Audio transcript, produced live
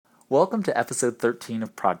Welcome to episode 13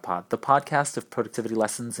 of ProdPod, the podcast of productivity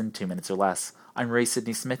lessons in 2 minutes or less. I'm Ray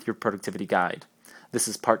Sidney Smith, your productivity guide. This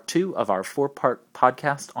is part 2 of our 4-part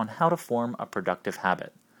podcast on how to form a productive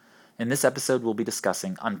habit. In this episode, we'll be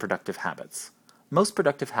discussing unproductive habits. Most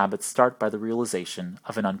productive habits start by the realization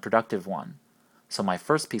of an unproductive one. So my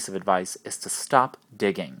first piece of advice is to stop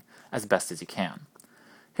digging as best as you can.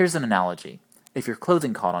 Here's an analogy. If your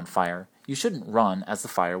clothing caught on fire, you shouldn't run as the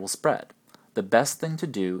fire will spread. The best thing to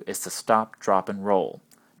do is to stop, drop, and roll,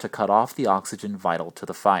 to cut off the oxygen vital to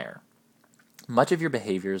the fire. Much of your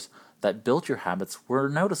behaviors that built your habits were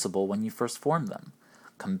noticeable when you first formed them.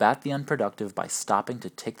 Combat the unproductive by stopping to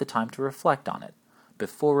take the time to reflect on it,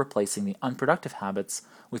 before replacing the unproductive habits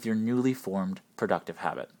with your newly formed productive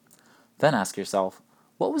habit. Then ask yourself,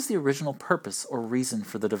 what was the original purpose or reason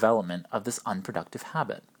for the development of this unproductive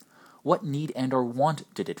habit? What need and or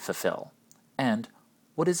want did it fulfill? And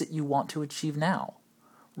what is it you want to achieve now?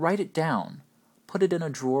 Write it down, put it in a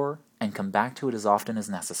drawer, and come back to it as often as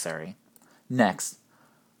necessary. Next,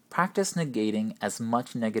 practice negating as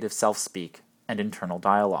much negative self-speak and internal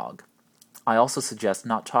dialogue. I also suggest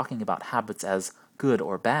not talking about habits as good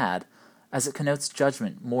or bad, as it connotes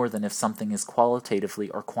judgment more than if something is qualitatively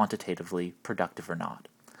or quantitatively productive or not.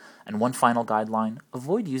 And one final guideline,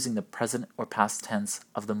 avoid using the present or past tense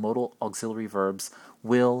of the modal auxiliary verbs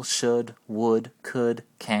will, should, would, could,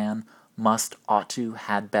 can, must, ought to,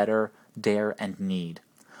 had better, dare, and need.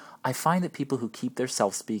 I find that people who keep their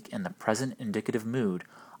self-speak in the present indicative mood,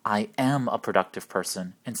 I am a productive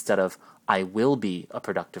person, instead of I will be a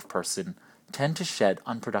productive person, tend to shed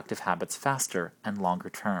unproductive habits faster and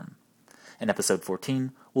longer term. In episode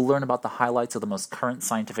 14, we'll learn about the highlights of the most current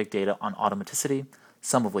scientific data on automaticity,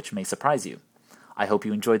 some of which may surprise you. I hope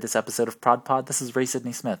you enjoyed this episode of ProdPod. This is Ray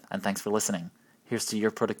Sidney Smith, and thanks for listening. Here's to your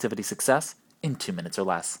productivity success in 2 minutes or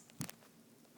less.